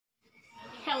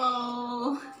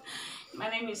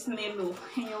name is Nelo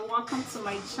and you're welcome to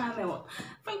my channel.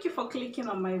 Thank you for clicking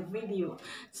on my video.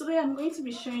 Today I'm going to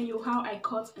be showing you how I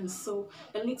cut and sew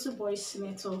a little boy's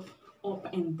sweater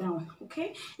up and down.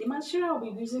 Okay, the material I'll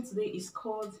be using today is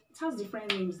called, it has different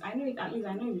names. I know it, at least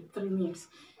I know it with three names: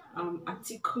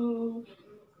 article,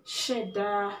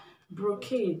 cheddar,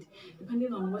 brocade,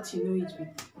 depending on what you know it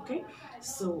with. Okay,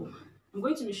 so I'm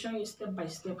going to be showing you step by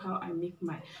step how I make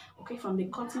my, okay, from the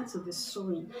cutting to the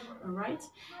sewing. All right,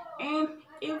 and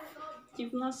if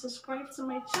you've not subscribed to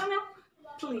my channel,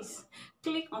 please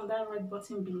click on that red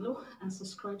button below and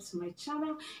subscribe to my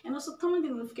channel, and also turn on the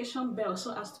notification bell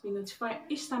so as to be notified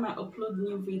each time I upload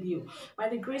new video. By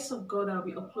the grace of God, I'll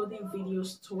be uploading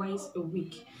videos twice a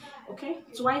week. Okay,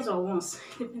 twice or once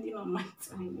depending on my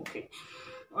time. Okay,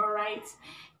 all right,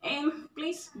 and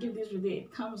please give this video a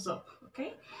thumbs up.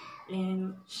 Okay,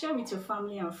 and share with your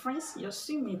family and friends, your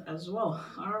sewmate as well.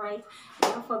 All right,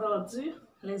 without further ado,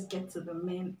 let's get to the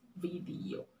main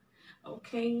video.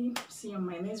 Okay, see you on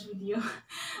my next video.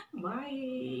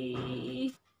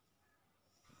 Bye.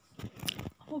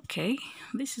 Okay,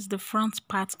 this is the front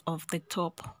part of the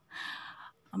top.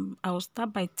 I will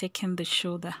start by taking the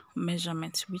shoulder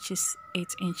measurement, which is 8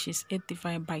 inches. 8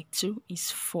 divided by 2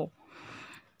 is 4,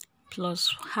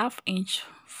 plus ½ inch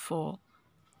for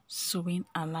sewing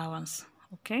allowance.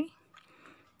 Okay,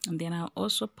 and then I'll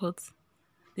also put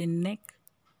the neck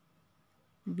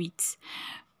width,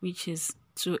 which is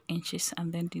 2 inches,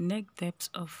 and then the neck depth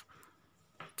of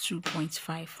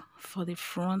 2.5 for the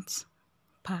front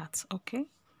part. Okay,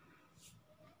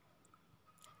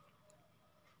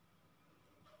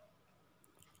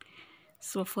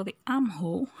 so for the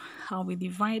armhole, I'll be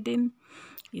dividing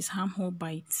his armhole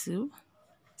by 2.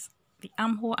 The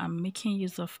armhole I'm making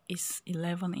use of is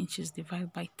 11 inches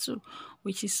divided by 2,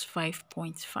 which is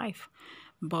 5.5.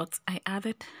 But I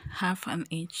added ½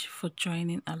 inch for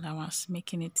joining allowance,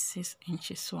 making it 6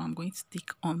 inches. So I'm going to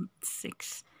stick on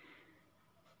 6.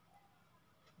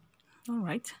 All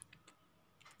right.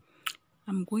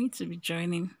 I'm going to be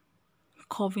joining,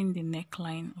 curving the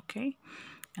neckline, okay?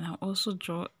 And I'll also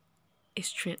draw a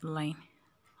straight line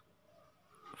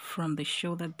from the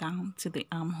shoulder down to the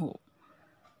armhole.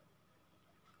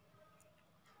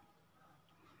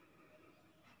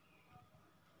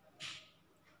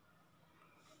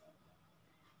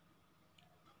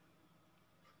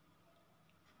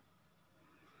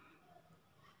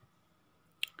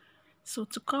 So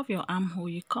to curve your armhole,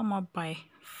 you come up by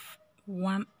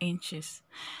 1 inches,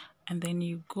 and then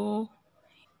you go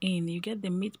in, you get the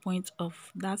midpoint of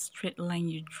that straight line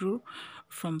you drew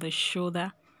from the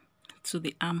shoulder to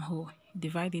the armhole,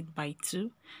 divide it by 2,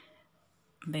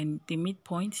 then the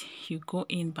midpoint you go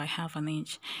in by ½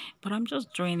 inch. But I'm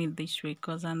just drawing it this way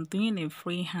because I'm doing a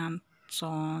freehand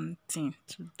turn thing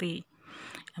today,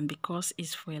 and because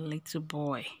it's for a little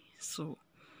boy, so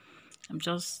I'm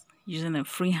just using a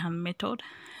freehand method.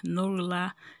 No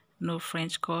ruler, no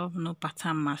French curve, no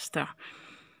pattern master.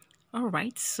 All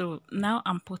right, so now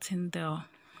I'm putting the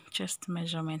chest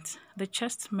measurement. The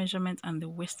chest measurement and the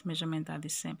waist measurement are the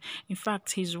same. In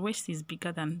fact, his waist is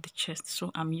bigger than the chest,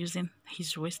 so I'm using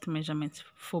his waist measurement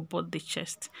for both the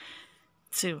chest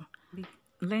too. The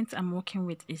length I'm working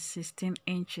with is 16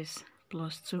 inches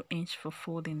plus 2 inches for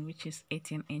folding, which is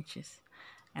 18 inches.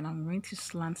 And I'm going to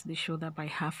slant the shoulder by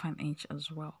 ½ inch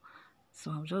as well. So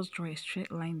I'll just draw a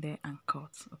straight line there and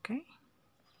cut, okay?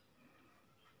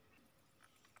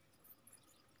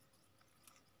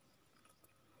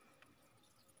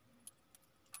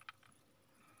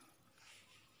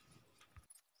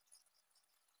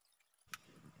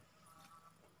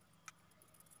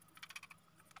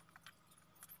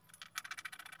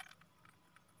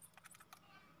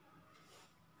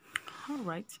 All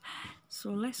right,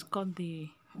 so let's cut the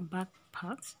back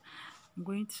part.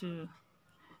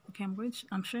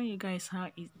 I'm showing you guys how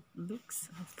it looks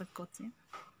after cutting.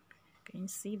 Can you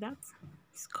see that?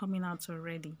 It's coming out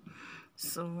already.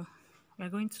 So we're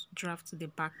going to draft to the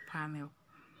back panel.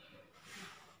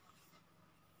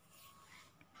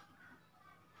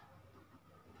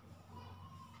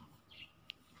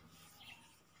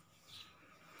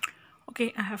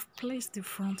 Okay, I have placed the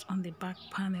front on the back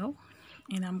panel,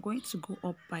 and I'm going to go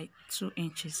up by 2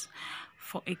 inches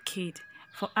for a kid.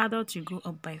 For adults, you go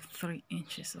up by 3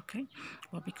 inches, okay?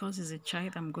 But because he's a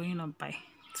child, I'm going up by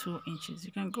 2 inches.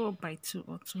 You can go up by 2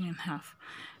 or 2.5,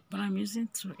 but I'm using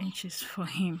 2 inches for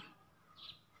him.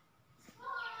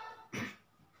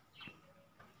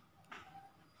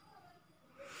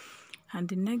 And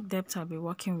the neck depth I'll be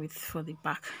working with for the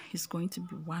back is going to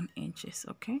be 1 inches,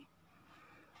 okay?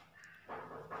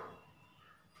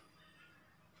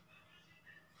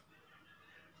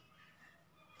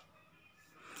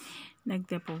 neck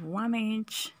depth of 1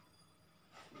 inch.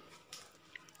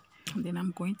 And then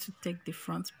I'm going to take the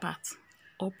front part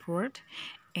upward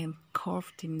and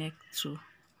curve the neck to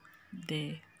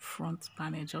the front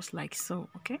panel just like so,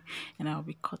 okay? And I'll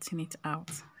be cutting it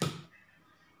out.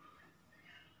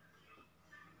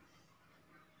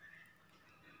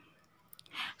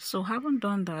 So having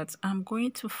done that, I'm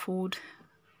going to fold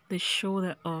the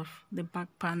shoulder of the back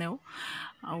panel.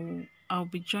 I'll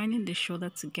be joining the shoulder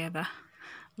together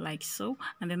like so,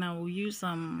 and then I will use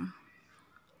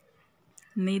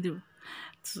needle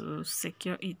to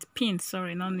secure it. Pin,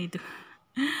 sorry, not needle.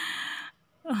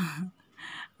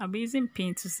 I'll be using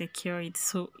pin to secure it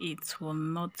so it will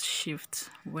not shift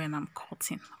when I'm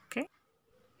cutting, okay?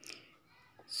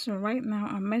 So right now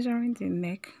I'm measuring the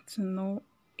neck to know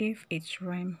if it's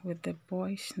rhyme with the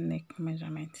boy's neck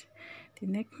measurement. The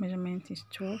neck measurement is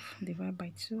 12 divided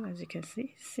by 2, as you can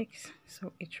see, 6,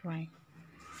 so it's rhyme.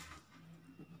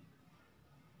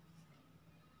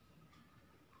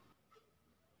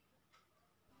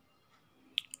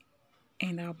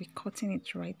 And I'll be cutting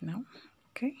it right now,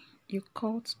 okay? You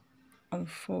cut,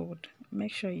 unfold.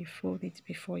 Make sure you fold it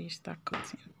before you start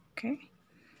cutting, okay?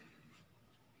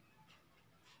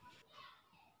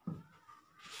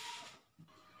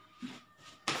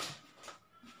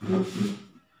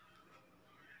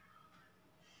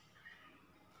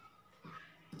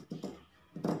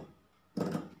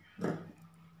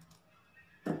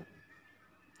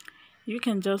 You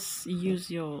can just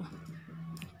use your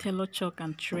tailor chalk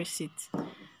and trace it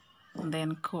and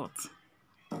then cut.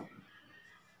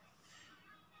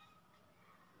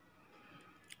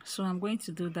 So I'm going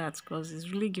to do that because it's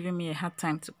really giving me a hard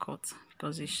time to cut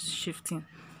because it's shifting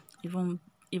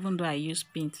even though I use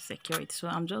pin to secure it. So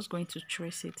I'm just going to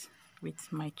trace it with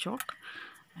my chalk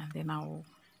and then I'll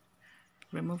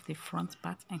remove the front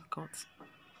part and cut.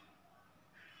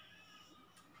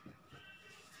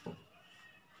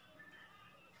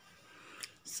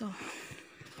 So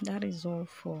that is all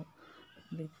for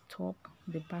the top,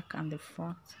 the back and the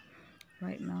front.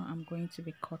 Right now I'm going to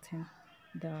be cutting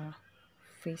the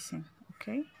facing,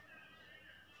 okay?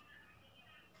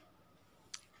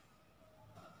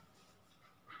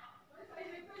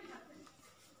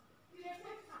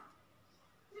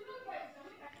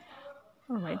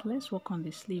 All right, let's work on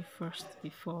the sleeve first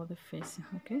before the facing,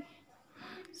 okay?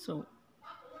 So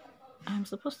I'm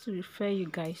supposed to refer you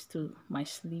guys to my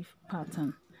sleeve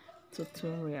pattern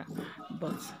tutorial,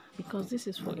 but because this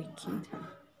is for a kid,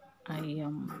 I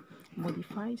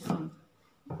modify some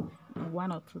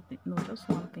one or two things, no, just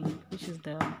one thing, which is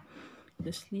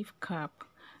the sleeve cap.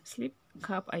 Sleeve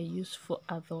cap I use for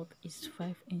adult is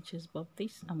 5 inches, but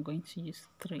this I'm going to use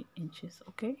 3 inches,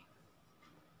 okay?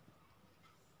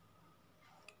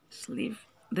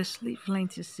 The sleeve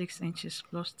length is 6 inches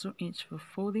plus 2 inches for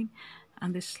folding,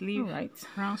 and the sleeve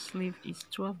round sleeve is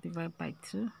 12 divided by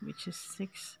 2, which is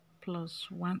 6 plus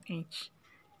 1 inch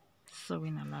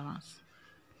sewing allowance,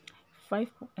 5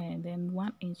 and then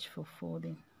 1 inch for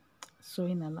folding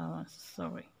sewing allowance,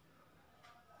 sorry.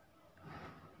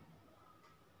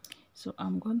 So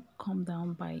I'm going to come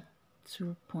down by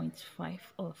 2.5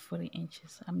 or 3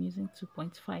 inches. I'm using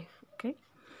 2.5, okay?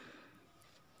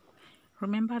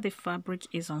 Remember the fabric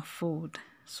is on fold,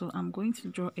 so I'm going to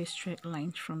draw a straight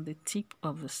line from the tip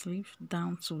of the sleeve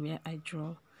down to where I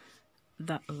draw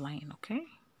that line, okay?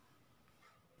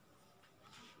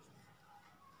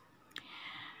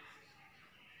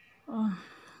 Oh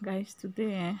guys,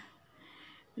 today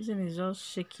this thing is just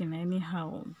shaking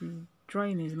anyhow. The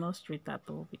drawing is not straight at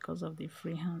all because of the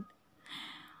freehand.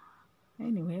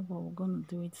 Anyway, but we're gonna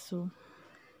do it. So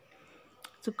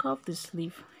to curve the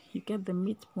sleeve, you get the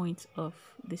midpoint of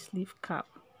the sleeve cap,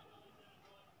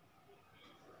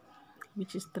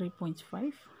 which is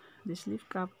 3.5. The sleeve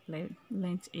cap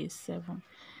length is 7.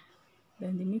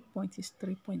 Then the midpoint is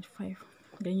 3.5.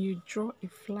 Then you draw a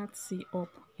flat C up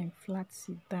and flat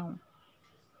C down.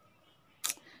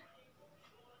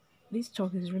 This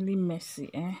chalk is really messy,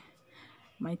 eh?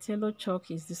 My tailor chalk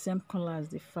is the same color as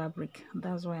the fabric.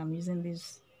 That's why I'm using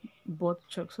this board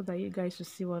chalk so that you guys will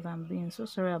see what I'm doing. So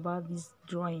sorry about this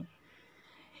drawing.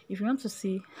 If you want to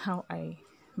see how I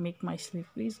make my sleeve,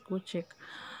 please go check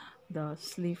the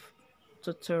sleeve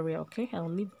tutorial, okay? I'll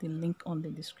leave the link on the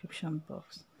description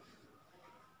box.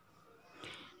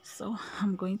 So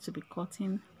I'm going to be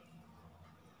cutting.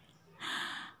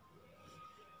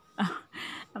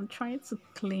 I'm trying to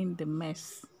clean the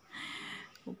mess,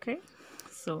 okay?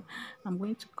 So I'm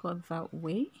going to cut that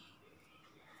way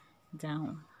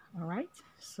down. All right,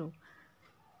 so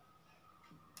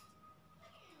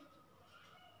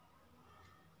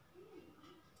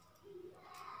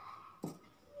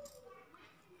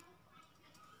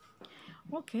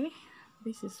Okay,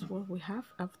 this is what we have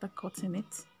after cutting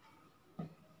it.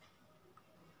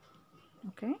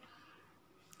 Okay,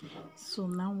 so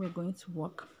now we're going to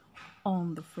work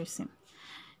on the facing.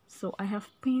 So I have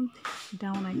pinned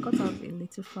down, I cut out a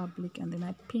little fabric and then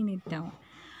I pin it down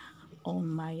on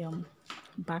my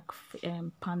back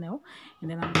panel, and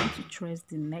then I'm going to trace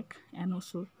the neck and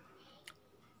also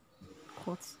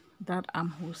cut that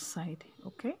armhole side.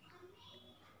 Okay,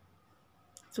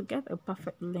 to get a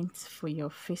perfect length for your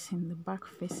facing, the back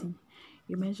facing,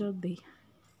 you measure the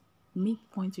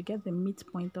midpoint, you get the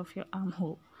midpoint of your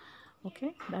armhole.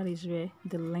 Okay, that is where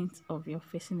the length of your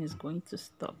facing is going to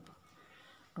stop.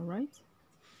 All right.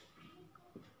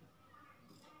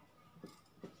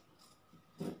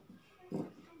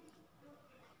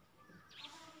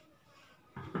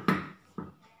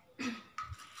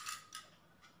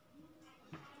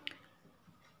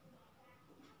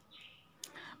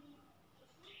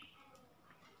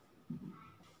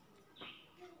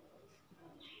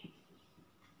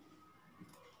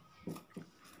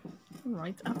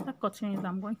 Right, after cutting it,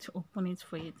 I'm going to open it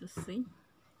for you to see.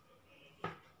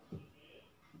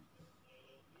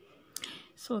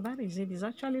 So that is it. It's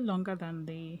actually longer than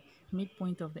the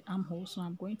midpoint of the armhole, so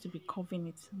I'm going to be curving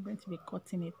it. I'm going to be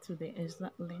cutting it to the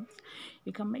exact length.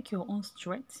 You can make your own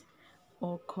straight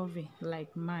or curvy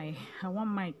like my. I want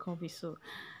my curvy, so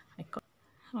I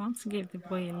want to give the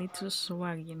boy a little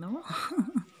swag, you know.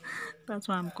 That's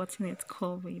why I'm cutting it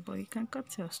curvy, but you can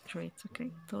cut your straight, okay?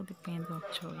 It all depends on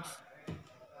choice.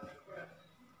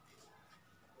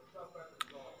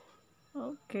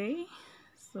 Okay,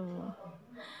 so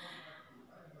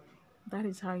that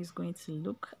is how it's going to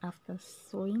look after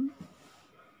sewing.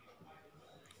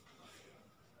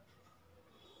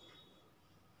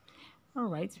 All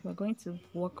right, we're going to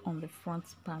work on the front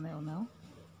panel now.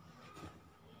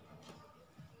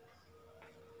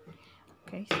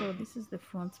 Okay, so this is the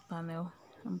front panel.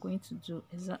 I'm going to do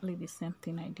exactly the same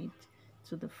thing I did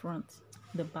to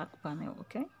the back panel.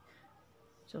 Okay,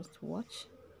 just watch.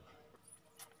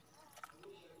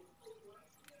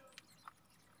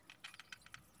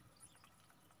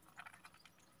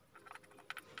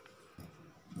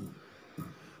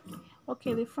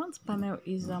 Okay, the front panel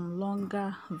is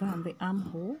longer than the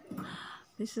armhole.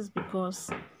 This is because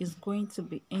it's going to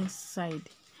be inside,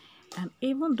 and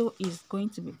even though it's going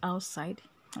to be outside,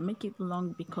 I make it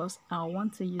long because I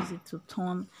want to use it to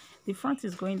turn. The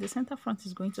center front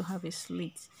is going to have a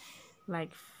slit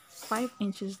like 5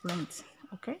 inches length.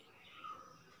 Okay,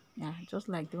 yeah, just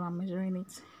like the one I'm measuring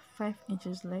it, 5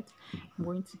 inches length. I'm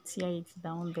going to tear it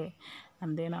down there,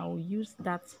 and then I will use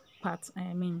that part,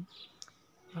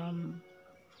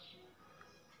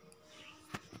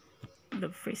 the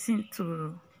facing,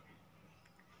 to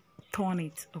turn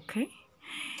it. Okay,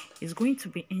 it's going to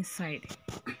be inside.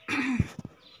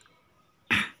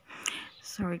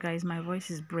 Sorry guys, my voice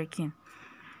is breaking.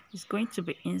 It's going to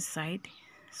be inside,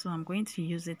 so I'm going to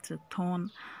use it to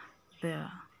turn the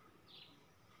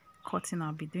cutting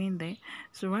I'll be doing there.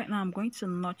 So right now I'm going to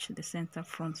notch the center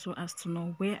front so as to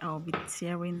know where I'll be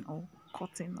tearing or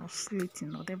cutting or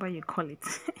slitting, whatever you call it,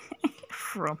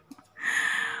 from.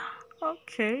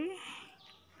 Okay,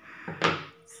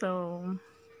 so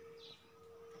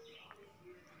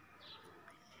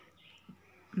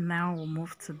now we'll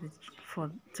move to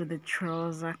the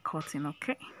trouser cutting.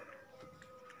 Okay,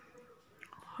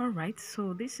 all right,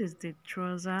 so this is the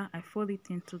trouser. I fold it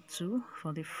into 2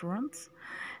 for the front,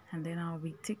 and then I'll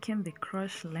be taking the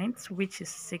cross length, which is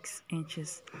 6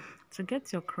 inches. To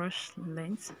get your cross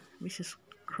length, which is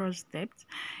cross depth,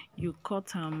 you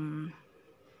cut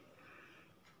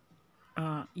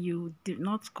you did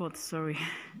not cut, sorry.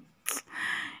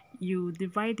 You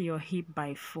divide your hip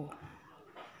by 4,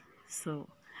 so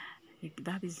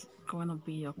that is going to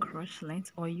be your cross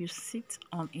length, or you sit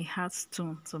on a hard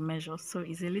stone to measure. So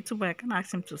it's a little bit, I can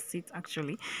ask him to sit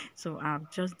actually, so I'll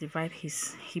just divide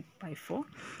his hip by 4,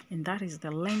 and that is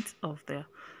the length of the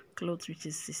clothes, which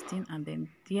is 16, and then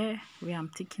there where I'm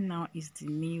taking now is the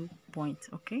new point.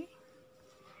 Okay,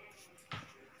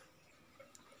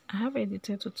 I have a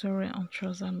detailed tutorial on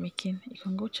trouser making. You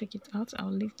can go check it out.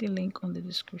 I'll leave the link on the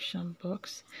description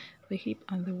box. The hip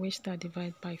and the waist are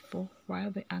divided by 4,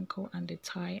 while the ankle and the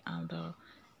thigh and the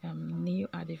knee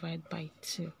are divided by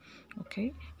 2.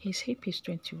 Okay, his hip is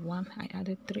 21. I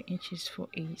added 3 inches for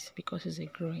ease because he's a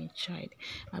growing child.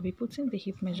 I'll be putting the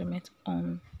hip measurement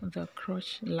on the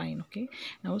crotch line. Okay,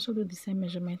 I also do the same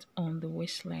measurement on the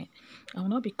waistline. I will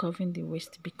not be covering the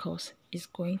waist because it's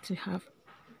going to have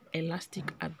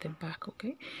elastic at the back.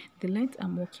 Okay, the length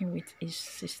I'm working with is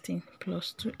 16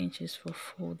 plus 2 inches for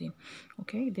folding.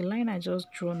 Okay, the line I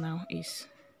just draw now is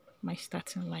my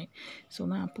starting line. So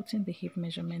now I'm putting the hip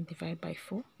measurement divided by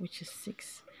 4, which is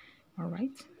 6. All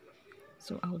right,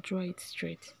 so I'll draw it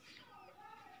straight.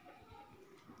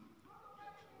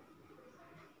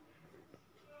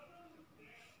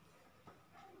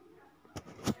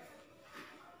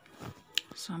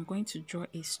 So I'm going to draw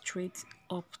a straight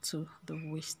up to the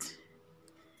waist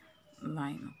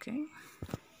line, okay?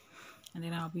 And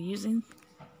then I'll be using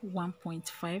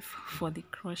 1.5 for the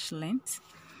cross length.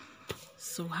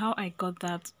 So how I got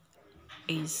that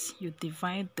is you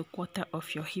divide the quarter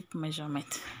of your hip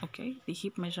measurement, okay? The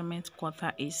hip measurement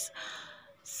quarter is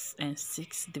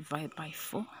 6 divided by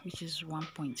 4, which is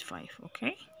 1.5,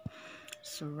 okay?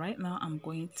 So right now I'm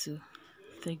going to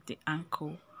take the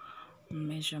ankle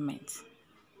measurement.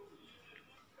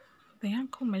 The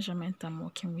ankle measurement I'm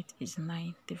working with is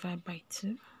 9 divided by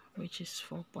 2, which is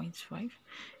 4.5.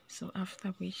 So after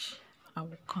which I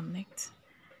will connect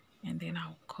and then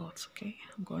I'll cut, okay?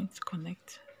 I'm going to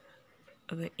connect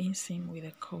the inseam with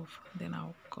a curve, then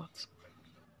I'll cut.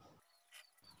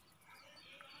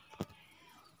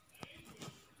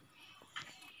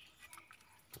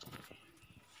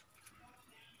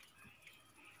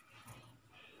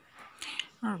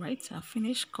 All right, I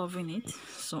finished curving it,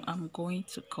 so I'm going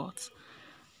to cut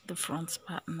the front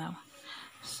part now.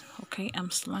 So, okay, I'm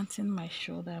slanting my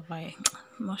shoulder by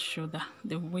not shoulder,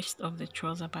 the waist of the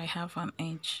trouser by half an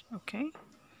inch, okay?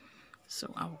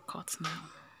 So I will cut now.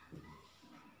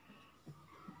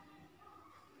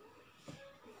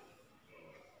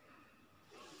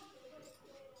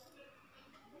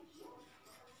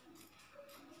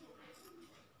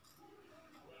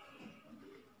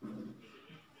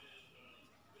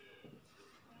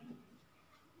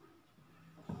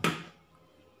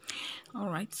 All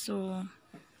right, so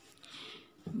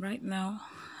right now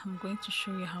I'm going to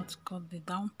show you how to cut the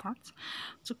down part.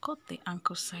 To cut the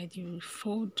ankle side, you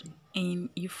fold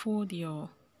your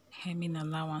hemming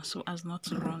allowance so as not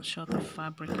to run short of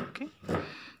fabric, okay?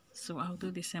 So I'll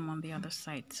do the same on the other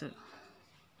side too.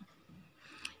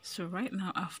 So right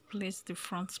now I've placed the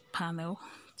front panel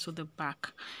to the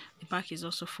back. The back is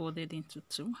also folded into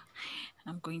 2.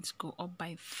 I'm going to go up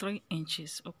by 3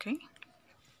 inches, okay?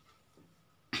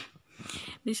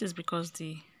 This is because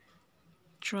the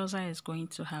trouser is going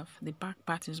to have, the back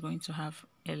part is going to have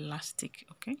elastic,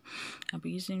 okay? I'll be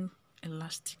using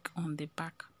elastic on the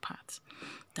back part.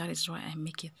 That is why I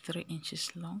make it 3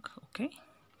 inches long, okay?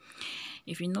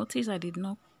 If you notice, I did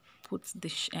not put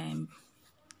the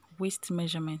waist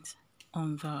measurement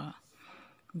on the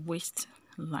waist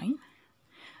line.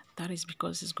 That is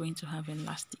because it's going to have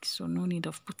elastic, so no need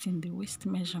of putting the waist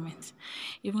measurement.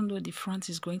 Even though the front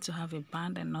is going to have a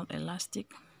band and not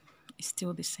elastic, it's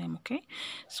still the same, okay?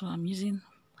 So I'm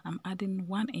adding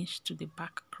 1 inch to the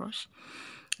back cross,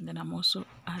 and then I'm also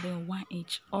adding 1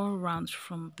 inch all round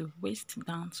from the waist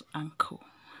down to ankle.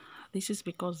 This is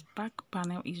because back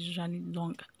panel is usually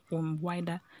long or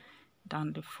wider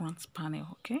than the front panel,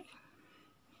 okay?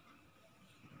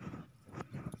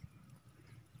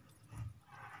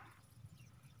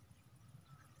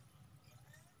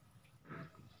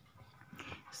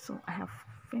 So I have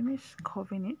finished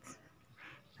curving it.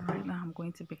 Right now I'm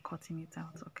going to be cutting it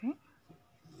out, okay?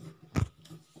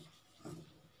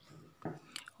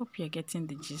 Hope you're getting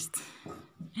the gist.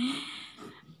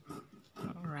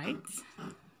 All right.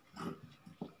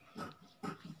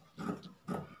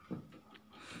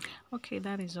 Okay,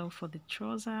 that is all for the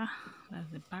trouser. That's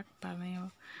the back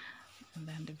panel and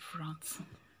then the front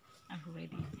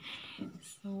already.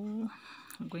 So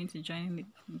I'm going to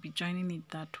be joining it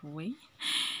that way.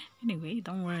 Anyway,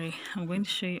 don't worry, I'm going to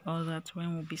show you all that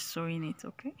when we'll be sewing it,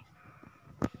 okay?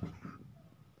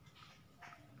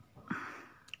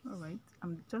 All right,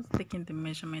 I'm just taking the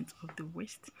measurement of the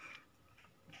waist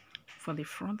for the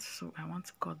front, so I want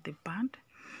to cut the band.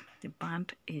 The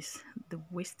band is the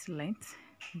waist length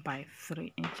by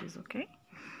 3 inches, okay?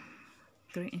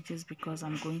 3 inches because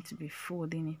I'm going to be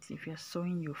folding it. If you're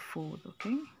sewing, you fold,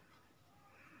 okay?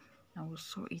 I will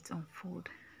sew it on fold.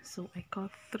 So I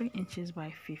cut 3 inches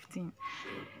by 15.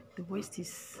 The waist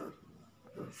is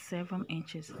 7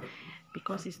 inches.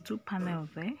 Because it's 2 panels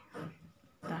there,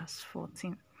 that's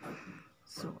 14.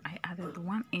 So I added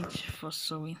 1 inch for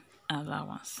sewing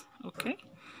allowance, okay?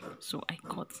 So I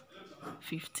cut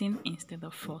 15 instead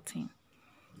of 14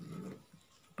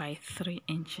 by 3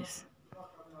 inches.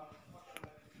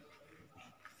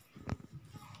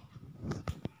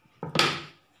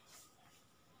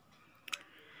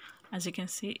 As you can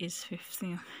see, it's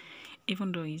 15,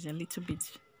 even though it's a little bit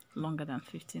longer than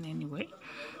 15 anyway.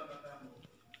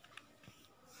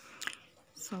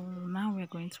 So now we're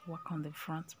going to work on the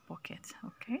front pocket,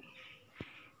 okay?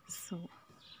 So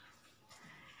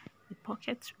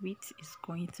pocket width is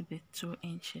going to be 2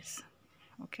 inches.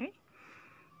 Okay,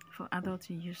 for adult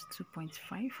you use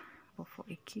 2.5, but for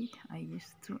a kid I use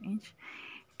 2 inch,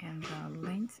 and the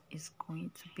length is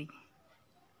going to be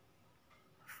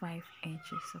 5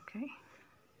 inches. Okay,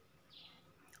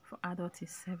 for adult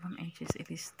is 7 inches. It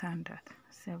is standard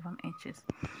 7 inches.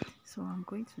 So I'm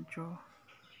going to draw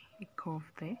a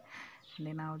curve there, and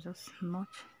then I'll just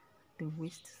notch the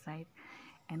waist side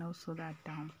and also that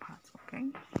down part. Okay,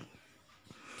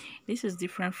 this is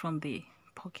different from the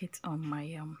pocket on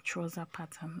my trouser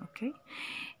pattern. Okay,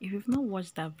 if you've not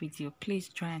watched that video, please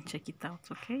try and check it out.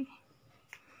 Okay,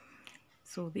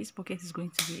 so this pocket is going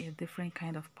to be a different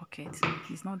kind of pocket.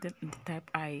 It's not the type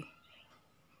I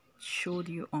showed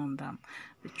you on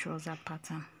the trouser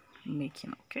pattern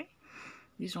making. Okay,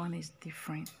 this one is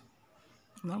different.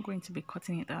 I'm not going to be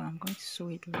cutting it out. I'm going to sew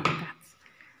it like that.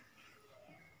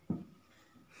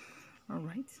 All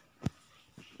right.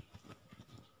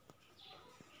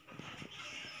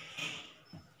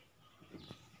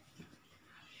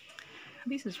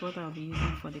 This is what I'll be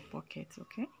using for the pocket.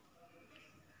 Okay,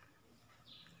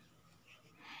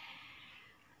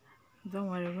 don't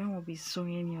worry, when we'll be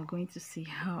sewing you're going to see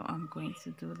how I'm going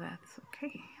to do that.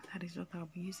 Okay, that is what I'll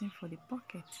be using for the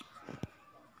pocket.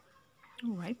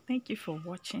 All right, thank you for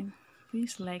watching.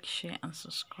 Please like, share and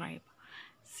subscribe.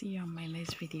 See you on my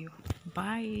next video.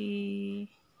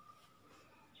 Bye.